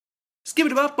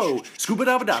skibba-da-bop-bo,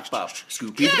 scuba-da-ba-da-bop,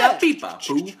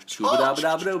 scoop-a-da-beep-bop-boo,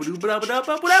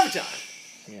 scuba-da-ba-da-ba-da-boo-ba-da-ba-da-bop, whatever time.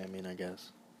 Yeah, I mean, I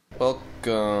guess.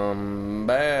 Welcome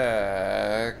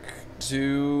back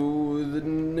to the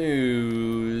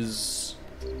news.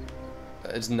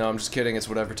 No, I'm just kidding. It's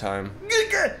whatever time.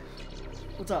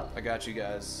 What's up? I got you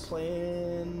guys.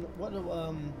 Playing what?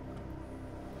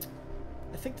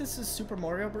 I think this is Super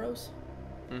Mario Bros.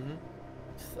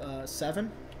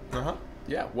 7.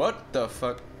 Yeah. What the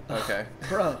fuck? Okay.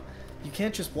 Bro, you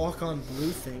can't just walk on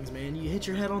blue things, man. You hit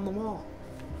your head on the wall.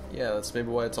 Yeah, that's maybe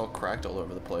why it's all cracked all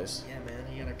over the place. Yeah, man.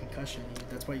 You got a concussion.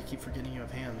 That's why you keep forgetting you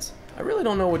have hands. I really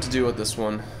don't know what to do with this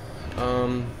one.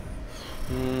 I'm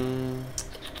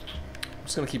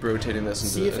just gonna keep rotating this.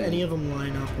 See if any of them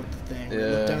line up with the thing.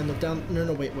 Yeah. Look down.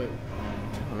 No, wait.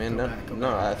 I mean, Go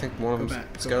no, back. I think one of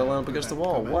them's got to line up against the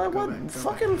wall. What?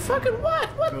 Fucking what?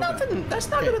 What? Nothing. That's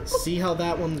not gonna. See how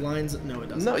that one lines? No, it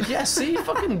doesn't. No, yeah. See,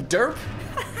 fucking derp.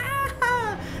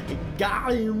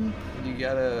 Got him. You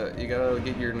gotta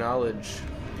get your knowledge.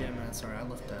 Yeah, man. Sorry, I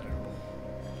looked at her.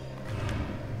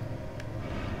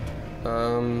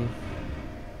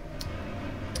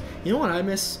 You know what I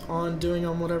miss on doing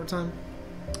on whatever time?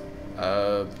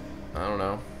 I don't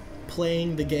know.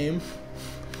 Playing the game.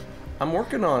 I'm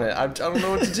working on it. I don't know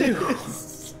what to do.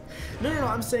 No.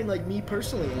 I'm saying like me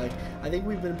personally. Like I think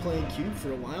we've been playing QUBE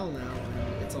for a while now,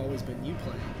 and it's always been you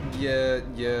playing.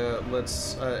 Yeah.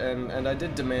 Let's. And I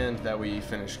did demand that we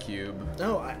finish QUBE.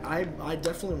 No, I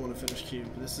definitely want to finish QUBE.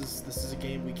 This is a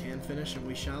game we can finish and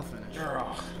we shall finish.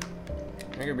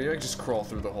 Maybe I can just crawl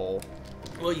through the hole.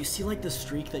 Well, you see like the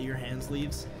streak that your hands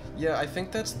leaves? Yeah, I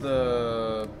think that's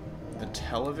the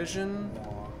television.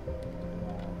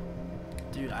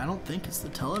 Dude, I don't think it's the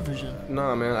television.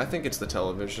 No, man, I think it's the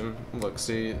television. Look,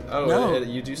 see. Oh, no,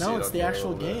 you do see it. No, it's the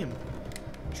actual game.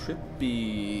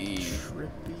 Trippy,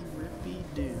 rippy,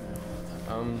 dude.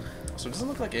 So it doesn't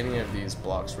look like any of these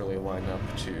blocks really line up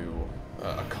to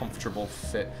a comfortable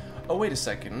fit. Oh, wait a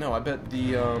second. No, I bet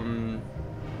the,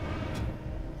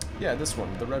 yeah, this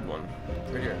one, the red one.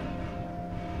 Right here.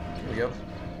 Here we go.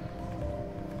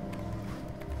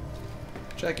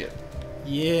 Check it.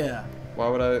 Yeah. Why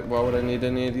would I need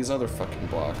any of these other fucking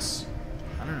blocks?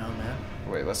 I don't know, man.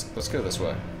 Wait, let's go this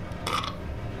way.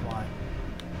 Why?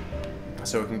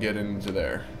 So we can get into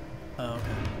there. Oh,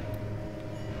 okay.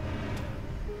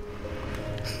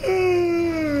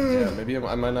 Yeah, maybe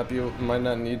I might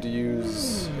not need to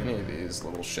use any of these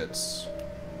little shits.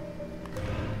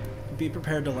 Be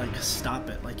prepared to like stop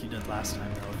it like you did last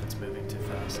time though if it's moving too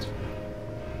fast.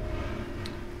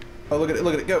 Oh, look at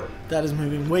it, go! That is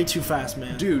moving way too fast,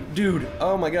 man. Dude,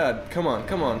 oh my god, come on.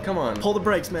 Pull the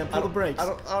brakes, man, pull the brakes. I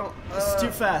don't, This is too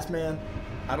fast, man.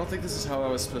 I don't think this is how I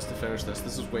was supposed to finish this.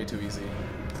 This was way too easy.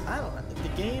 I don't know, the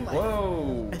game,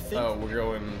 Whoa! I think... Oh,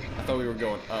 I thought we were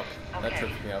going up. Okay. That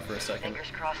tripped me out for a second. Fingers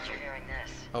crossed you're hearing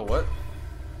this. Oh, what?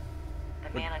 The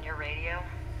man on your radio,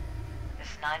 this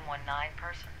 919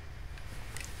 person.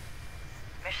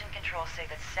 Mission Control say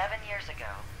that 7 years ago,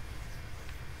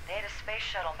 they had a space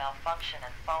shuttle malfunction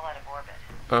and fall out of orbit.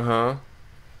 Uh-huh.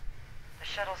 The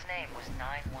shuttle's name was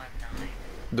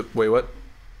 919. Wait, what?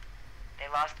 They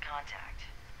lost contact.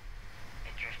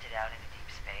 It drifted out into deep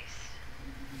space.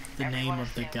 The name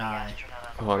of the guy.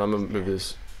 Hold on, I'm gonna move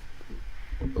this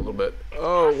a little bit.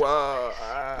 Oh, wow.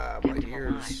 My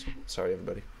ears. Sorry,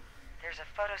 everybody. There's a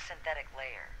photosynthetic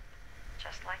layer,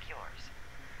 just like yours,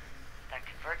 that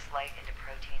converts light into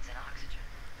proteins and oxygen.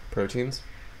 Proteins?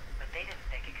 But they didn't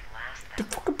think it could last The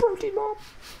that long. fucking protein, Mom!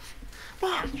 The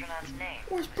astronaut's name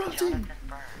Where's was protein? Jonathan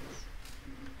Burns.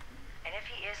 And if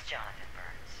he is Jonathan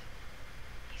Burns,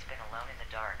 he's been alone in the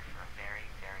dark for a very,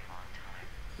 very long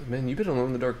time. Man, you've been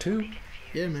alone in the dark, too. Be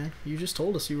confused. Yeah, man, you just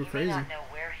told us you were He crazy. may not know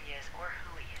where he is or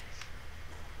who he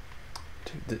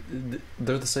is. Dude,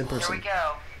 they're the same Here person. we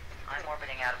go. I'm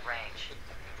orbiting out of range.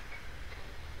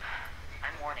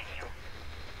 I'm warning you.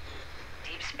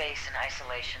 Deep space and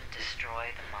isolation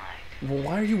destroy the mind. Well,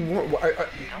 why are you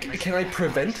can I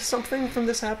prevent something from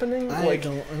this happening? I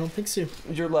don't think so.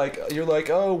 You're like,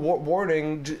 oh,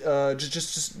 warning,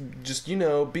 just you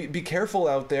know, be careful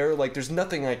out there. Like, there's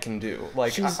nothing I can do.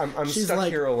 Like, I'm she's stuck like,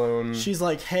 here alone. She's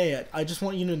like, hey, I just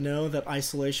want you to know that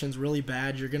isolation's really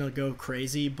bad. You're gonna go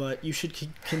crazy, but you should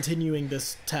keep continuing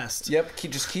this test. Yep,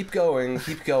 just keep going.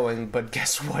 But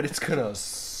guess what? It's gonna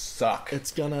suck.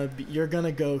 You're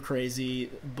gonna go crazy,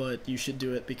 but you should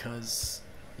do it because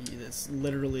it's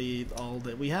literally all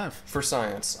that we have. For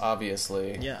science,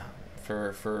 obviously. Yeah.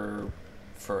 For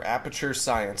aperture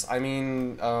science. I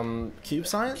mean, QUBE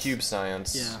science? QUBE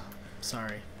science. Yeah.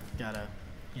 Sorry.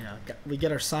 We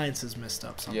get our sciences messed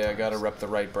up sometimes. Yeah, gotta rep the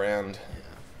right brand.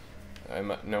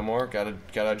 No more?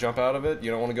 Gotta jump out of it?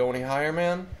 You don't want to go any higher,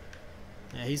 man?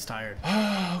 Yeah, he's tired.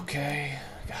 Okay.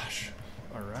 Gosh.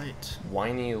 Alright.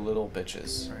 Whiny little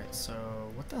bitches. Alright, so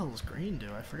what the hell does green do?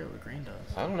 I forget what green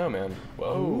does. I don't know, man.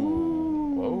 Whoa.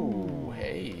 Ooh. Whoa.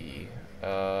 Hey.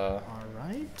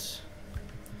 Alright.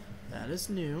 That is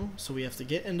new. So we have to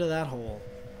get into that hole.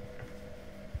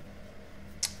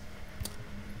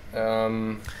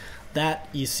 That,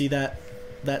 you see that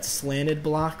slanted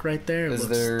block right there?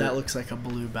 That looks like a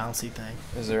blue bouncy thing.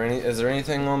 Is there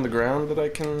anything on the ground that I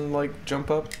can like jump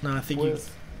up? No, I think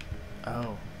with?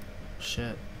 Oh,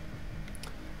 shit.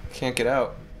 Can't get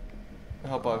out.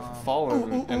 Help! I've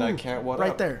fallen and I can't. What?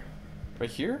 Right up? there. Right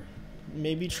here?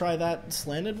 Maybe try that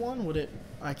slanted one. Would it?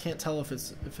 I can't tell if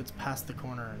it's past the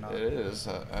corner or not. It is.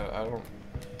 I don't.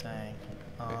 Dang.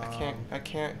 I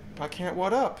can't.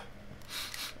 What up?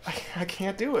 I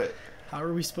can't do it. How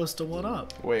are we supposed to what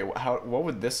up? Wait, what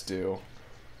would this do?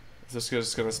 Is this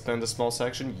just gonna spend a small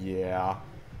section? Yeah.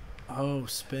 Oh,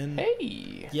 spin.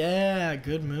 Hey. Yeah,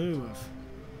 good move.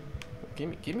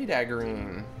 Give me that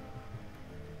green.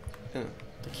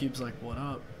 The cube's like, what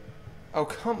up? Oh,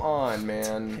 come on,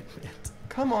 man.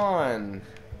 Come on.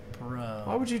 Bro.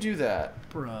 Why would you do that?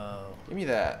 Bro. Give me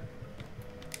that.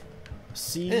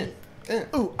 See?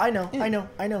 Ooh, I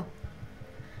know.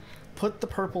 Put the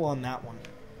purple on that one.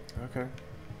 Okay.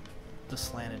 The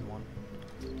slanted one.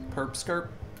 Perp skirp.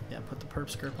 Yeah, put the perp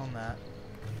skirp on that.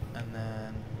 And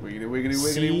then... Wiggity, wiggity,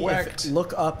 wiggity, whacked.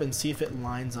 Look up and see if it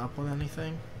lines up with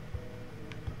anything.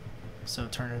 So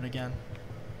turn it again.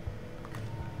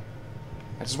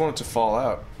 I just want it to fall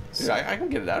out. Dude, I can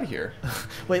get it out of here.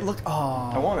 Wait, look.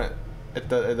 Oh. I want it.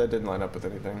 That didn't line up with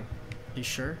anything. You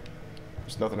sure?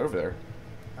 There's nothing over there.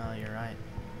 Oh, you're right.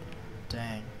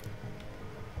 Dang.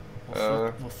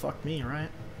 Well, fuck me, right?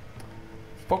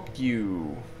 Fuck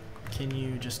you. Can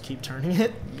you just keep turning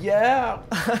it? Yeah.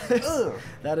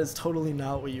 That is totally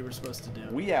not what you were supposed to do.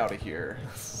 We out of here.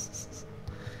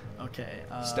 Okay.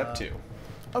 Step 2.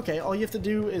 Okay, all you have to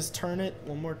do is turn it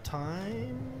one more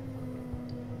time,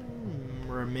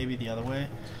 or maybe the other way.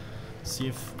 See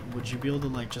if would you be able to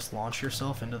like just launch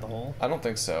yourself into the hole? I don't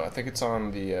think so. I think it's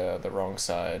on the wrong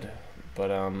side,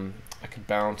 but I could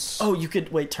bounce. Oh, you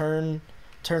could wait. Turn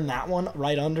that one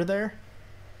right under there.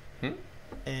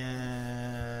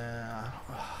 And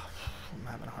I'm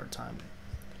having a hard time.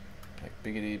 Like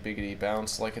biggity biggity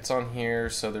bounce. Like it's on here,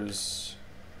 so there's.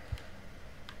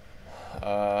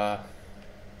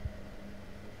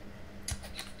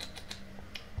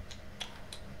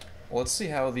 Let's see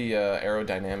how the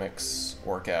aerodynamics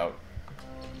work out.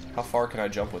 How far can I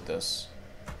jump with this?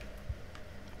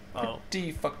 Oh.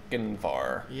 Pretty fucking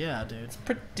far. Yeah, dude.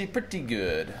 Pretty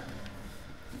good.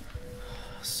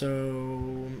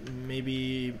 So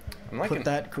maybe liking, put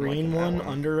that green one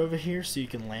under over here so you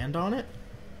can land on it.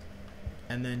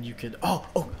 And then you could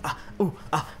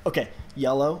okay.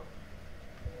 Yellow.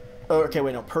 Oh, okay,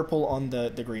 wait, no, purple on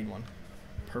the green one.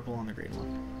 Purple on the green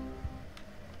one.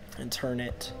 And turn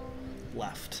it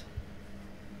left.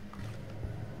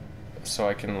 So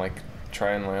I can like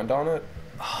try and land on it?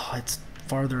 Oh, it's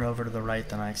farther over to the right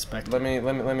than I expected. Let me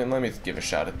give a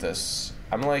shot at this.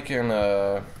 I'm liking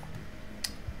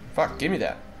fuck, give me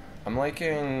that. I'm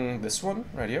liking this one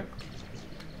right here.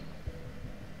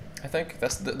 I think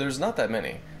there's not that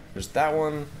many. There's that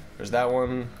one, there's that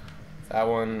one, that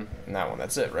one, and that one.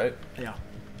 That's it, right? Yeah.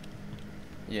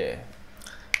 Yeah.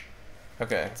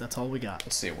 Okay. That's all we got.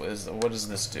 Let's see, what does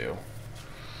this do?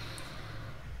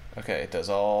 Okay, it does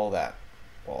all that.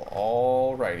 Well,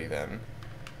 alrighty then.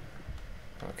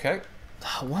 Okay.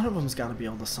 One of them's got to be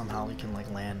able to somehow we can like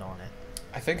land on it.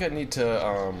 I think I need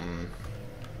to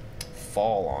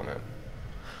fall on it.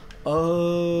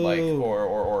 Oh. Like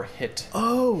or hit.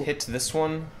 Oh. Hit this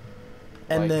one.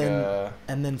 And like,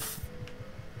 then.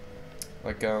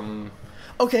 Like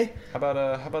Okay. How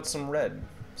about some red?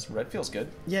 Some red feels good.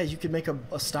 Yeah, you could make a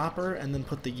stopper and then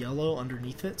put the yellow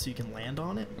underneath it so you can land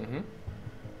on it. Mm-hmm.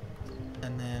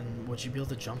 And then would you be able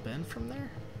to jump in from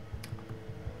there?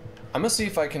 I'm gonna see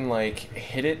if I can like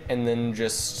hit it and then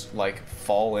just like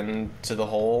fall into the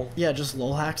hole. Yeah, just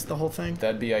lol hacks the whole thing.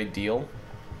 That'd be ideal.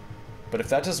 But if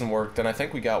that doesn't work, then I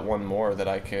think we got one more that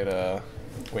I could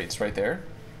wait, it's right there?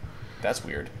 That's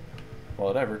weird. Well,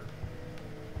 whatever.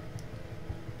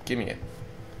 Give me it.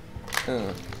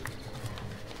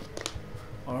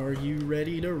 Are you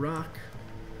ready to rock?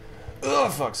 Oh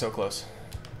fuck, so close.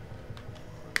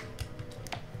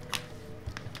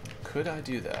 Could I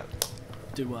do that?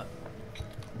 Do what?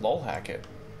 Lol hack it.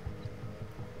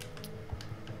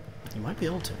 You might be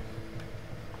able to.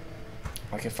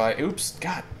 Like if I... Oops.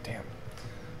 God damn.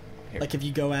 Here. Like if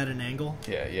you go at an angle?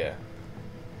 Yeah.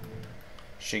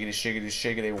 Shiggity, shiggity,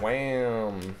 shiggity,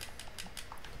 wham.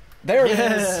 There it is.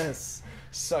 Yes.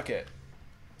 Suck it.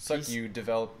 Suck you,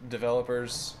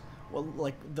 developers. Well,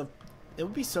 like it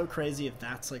would be so crazy if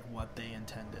that's like what they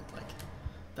intended. Like,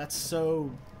 that's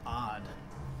so odd.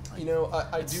 Like, You know,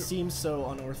 I it do. seems so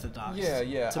unorthodox.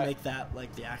 Yeah. To make that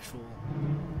like the actual.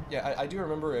 Yeah, I do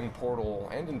remember in Portal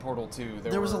and in Portal 2,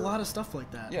 There was a lot of stuff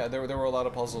like that. Yeah, there were a lot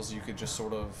of puzzles you could just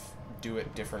sort of do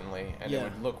it differently, and it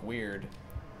would look weird,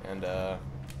 and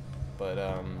but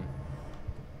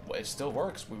well, it still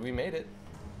works. We made it.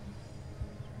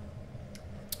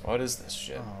 What is this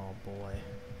shit? Oh boy.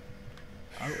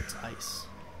 Oh, it's ice.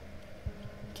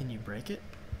 Can you break it?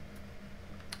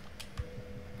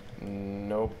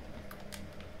 Nope.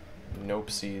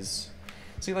 Nope-sies.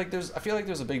 See, like, I feel like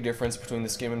there's a big difference between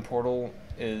this game and Portal,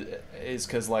 is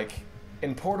because, like,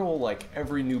 in Portal, like,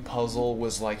 every new puzzle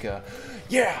was like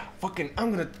yeah, I'm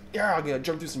gonna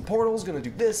jump through some portals, gonna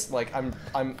do this. Like,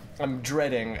 I'm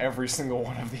dreading every single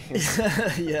one of these.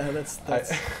 Yeah, that's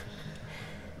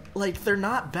like, they're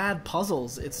not bad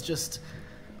puzzles. It's just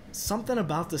something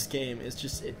about this game is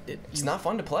just it's not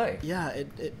fun to play. Yeah,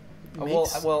 it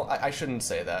makes... Well, I shouldn't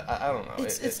say that. I don't know.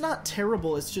 It's not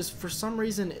terrible. It's just for some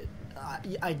reason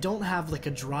I don't have like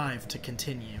a drive to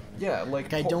continue. Yeah,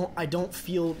 like I don't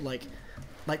feel like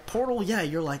Portal. Yeah,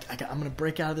 you're like I'm gonna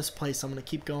break out of this place. I'm gonna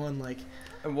keep going. Like,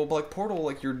 well, like Portal,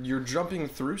 like you're jumping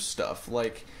through stuff.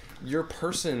 Like, your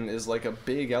person is like a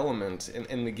big element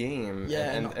in the game.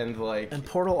 Yeah, and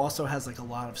Portal also has like a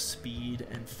lot of speed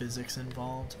and physics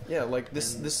involved. Yeah, like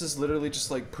this is literally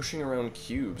just like pushing around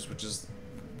cubes, which is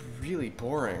really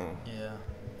boring. Yeah.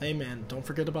 Hey man, don't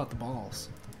forget about the balls.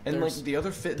 And like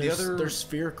they're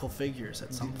spherical figures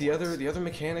at some point. The other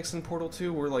mechanics in Portal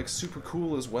 2 were like super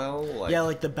cool as well. Like, yeah,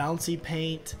 like the bouncy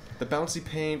paint.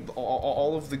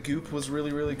 All of the goop was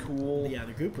really, really cool. Yeah,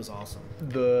 the goop was awesome.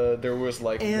 There was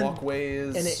like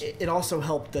walkways, and it also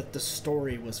helped that the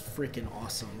story was freaking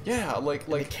awesome. Yeah, like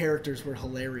the characters were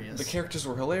hilarious. The characters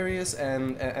were hilarious,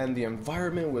 and the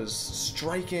environment was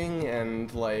striking,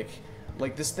 and like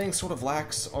this thing sort of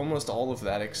lacks almost all of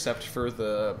that except for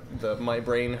the my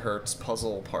brain hurts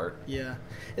puzzle part. Yeah.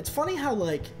 It's funny how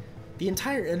like the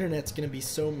entire internet's going to be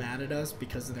so mad at us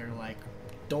because they're like,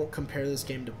 don't compare this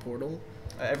game to Portal.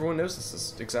 Everyone knows this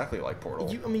is exactly like Portal.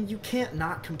 You can't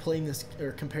not compare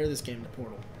this game to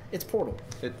Portal. It's Portal.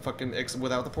 It fucking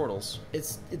without the portals.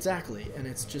 It's exactly, and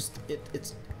it's just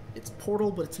it's Portal,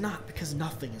 but it's not because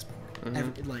nothing is Portal.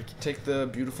 Mm-hmm. Take the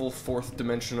beautiful fourth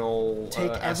dimensional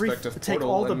aspect of Portal. Take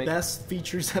all the best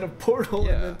features out of Portal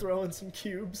and then throw in some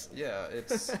cubes. Yeah,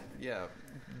 it's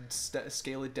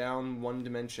scale it down one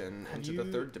dimension into the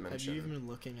third dimension. Have you even been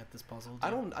looking at this puzzle?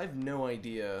 I have no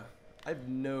idea. I have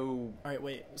no. All right,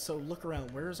 wait. So look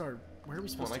around. Where are we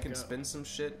supposed to go? I can spin some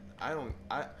shit.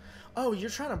 Oh, you're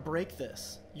trying to break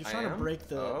this. You're trying to break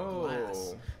the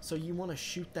glass. So you want to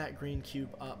shoot that green cube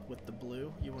up with the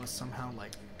blue. You want to somehow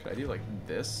like. Could I do like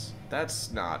this?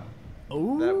 That's not.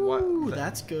 Oh,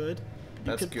 that's good.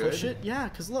 You could good? push it. Yeah,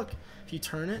 because look, if you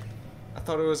turn it. I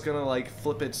thought it was gonna like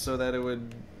flip it so that it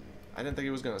would. I didn't think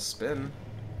it was gonna spin.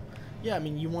 Yeah, I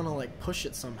mean you want to like push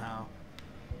it somehow.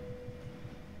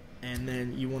 And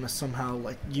then you want to somehow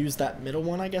like use that middle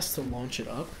one, I guess, to launch it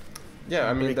up. Yeah,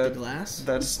 I mean break the glass.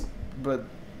 That's but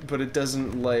it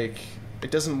doesn't like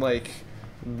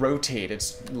rotate.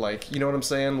 It's like, you know what I'm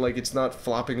saying? Like, it's not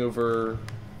flopping over.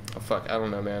 Oh fuck, I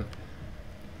don't know, man.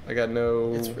 I got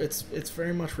no. It's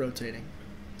very much rotating.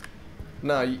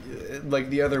 Nah, like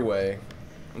the other way.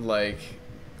 Like,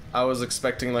 I was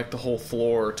expecting like the whole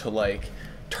floor to like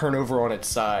turn over on its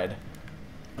side.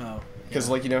 Oh. Because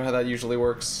like, you know how that usually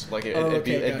works. Like it'd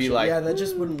be like. Yeah, that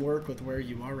just wouldn't work with where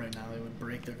you are right now. It would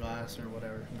break the glass or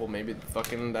whatever. Well, maybe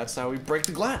fucking that's how we break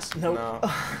the glass. Nope.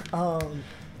 No.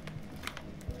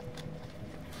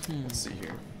 Let's see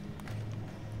here.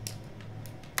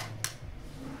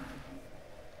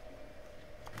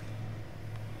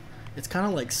 It's kind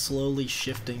of like slowly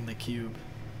shifting the cube.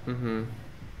 Mm-hmm.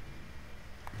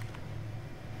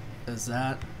 Is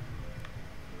that?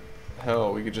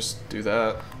 Hell, we could just do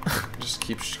that. Just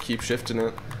keep shifting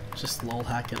it. Just lol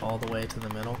hack it all the way to the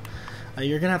middle.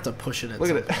 You're gonna have to push it. Look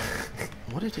at it.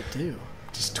 What did it do?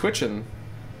 Just twitching.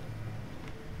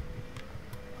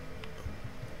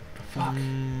 Fuck.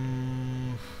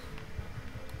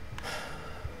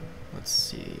 Let's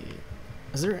see.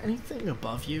 Is there anything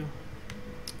above you?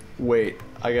 Wait,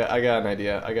 I got an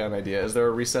idea. Is there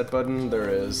a reset button? There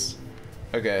is.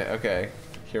 Okay.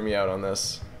 Hear me out on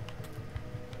this.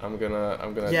 I'm gonna.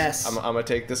 Yes. I'm gonna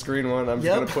take this green one. I'm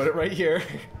just gonna put it right here.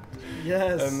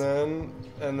 Yes.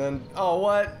 And then. Oh,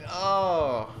 what?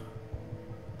 Oh.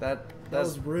 That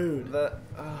was rude.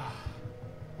 I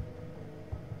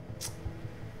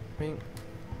mean,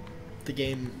 The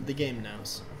game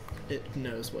knows. It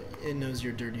knows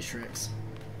your dirty tricks.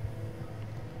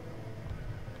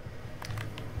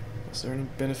 is there any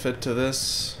benefit to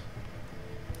this?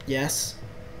 Yes.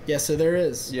 Yes, so there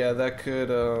is. Yeah, that could,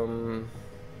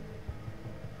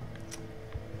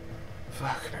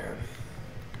 fuck, man.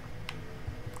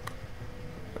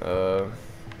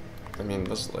 I mean,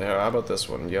 how about this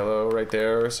one? Yellow right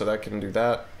there, so that can do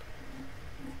that.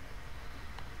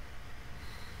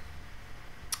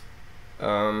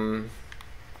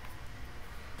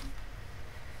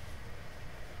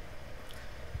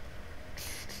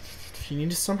 You need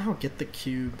to somehow get the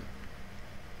cube.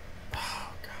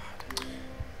 Oh, God.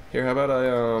 Here, how about I,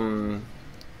 oh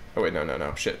wait,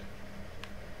 no, shit.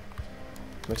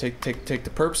 I'm gonna take the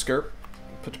perp skirp,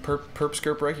 put the perp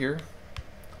skirp right here.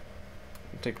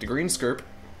 Take the green skirp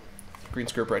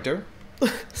right there,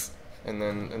 and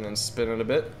then spin it a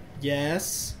bit.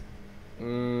 Yes.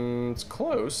 It's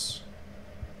close.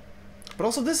 But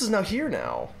also, this is now here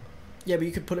now. Yeah, but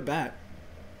you could put it back.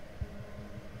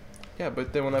 Yeah,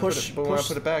 but then when I put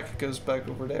it back, it goes back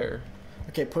over there.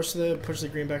 Okay, push the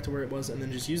green back to where it was, and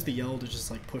then just use the yellow to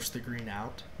just like push the green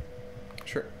out.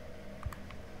 Sure.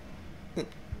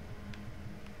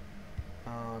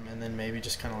 And then maybe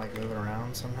just kind of like move it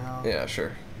around somehow. Yeah,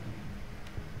 sure.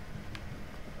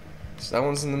 So that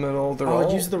one's in the middle. They're all...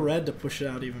 all... use the red to push it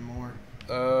out even more.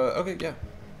 Okay, yeah.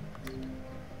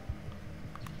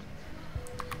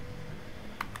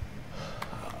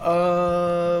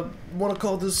 Want to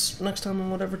call this next time on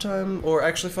whatever time? Or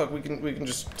actually, fuck, we can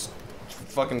just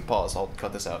fucking pause. I'll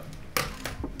cut this out.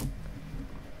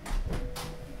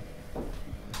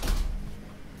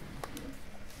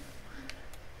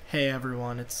 Hey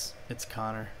everyone, it's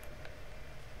Connor.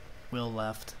 Will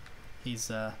left. He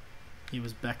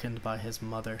was beckoned by his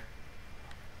mother.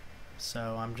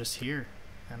 So I'm just here,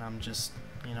 and I'm just,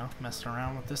 messing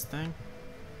around with this thing.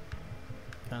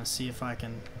 Gonna see if I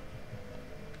can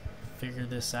figure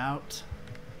this out.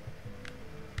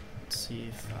 Let's see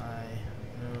if I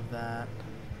move that.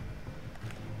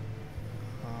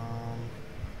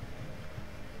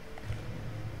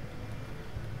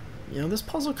 This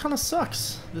puzzle kind of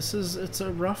sucks. It's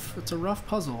a rough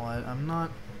puzzle. I'm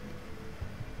not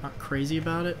crazy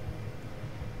about it.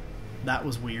 That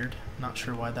was weird. Not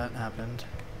sure why that happened.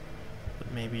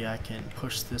 But maybe I can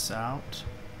push this out.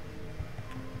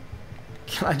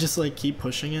 Can I just like keep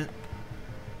pushing it?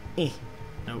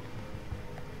 Nope.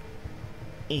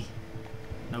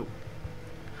 Nope.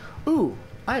 Ooh,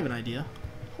 I have an idea.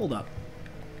 Hold up.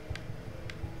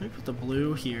 Let me put the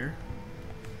blue here.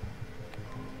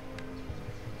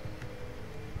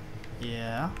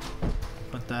 Yeah.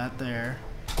 Put that there.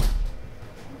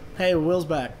 Hey, Will's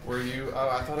back. Were you?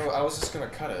 I thought I was just gonna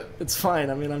cut it. It's fine.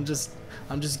 I mean, I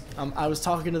was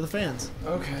talking to the fans.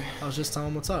 Okay. I was just telling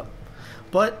them what's up.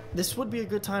 But this would be a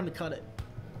good time to cut it.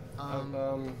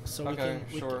 So okay,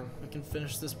 we can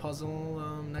finish this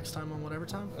puzzle next time on whatever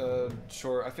time.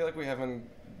 Sure. I feel like we haven't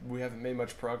made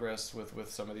much progress with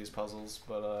some of these puzzles,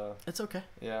 but it's okay.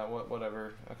 Yeah.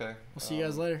 Whatever. Okay. We'll see you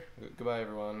guys later. Goodbye,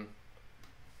 everyone.